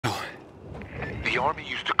The Army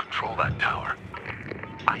used to control that tower.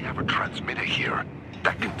 I have a transmitter here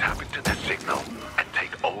that can tap into their signal and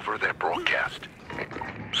take over their broadcast.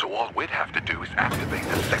 So all we'd have to do is activate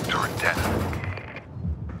the sector antenna.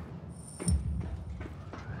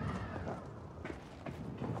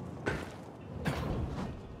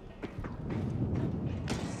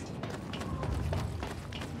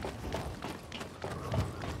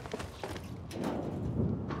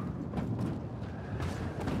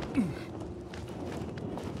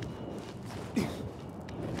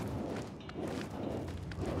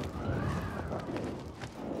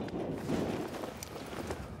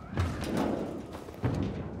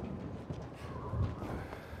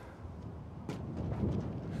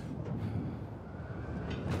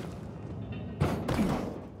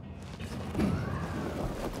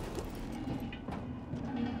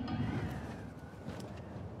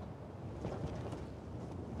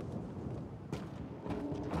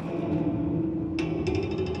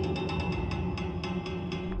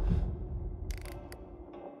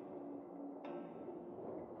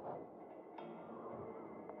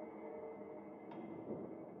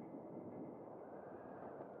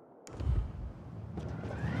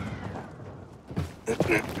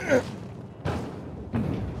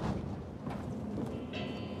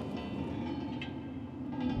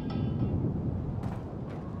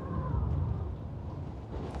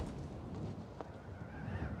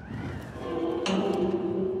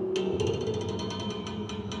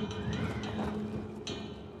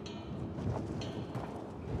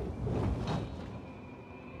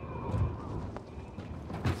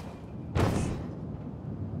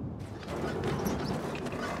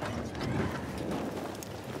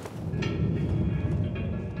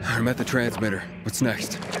 I'm at the transmitter. What's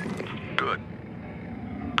next? Good.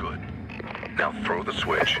 Good. Now throw the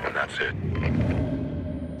switch, and that's it.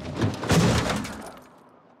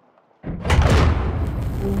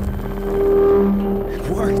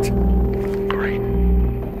 It worked. Great.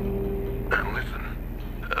 And listen,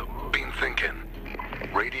 been thinking.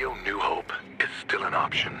 Radio New Hope is still an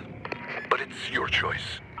option, but it's your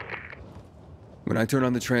choice. When I turn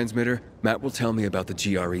on the transmitter, Matt will tell me about the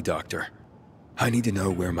GRE doctor. I need to know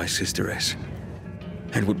where my sister is,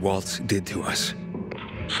 and what Waltz did to us.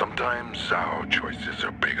 Sometimes our choices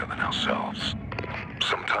are bigger than ourselves.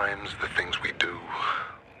 Sometimes the things we do,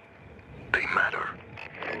 they matter.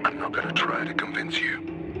 I'm not gonna try to convince you.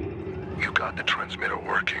 You got the transmitter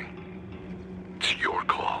working. It's your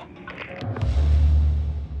call.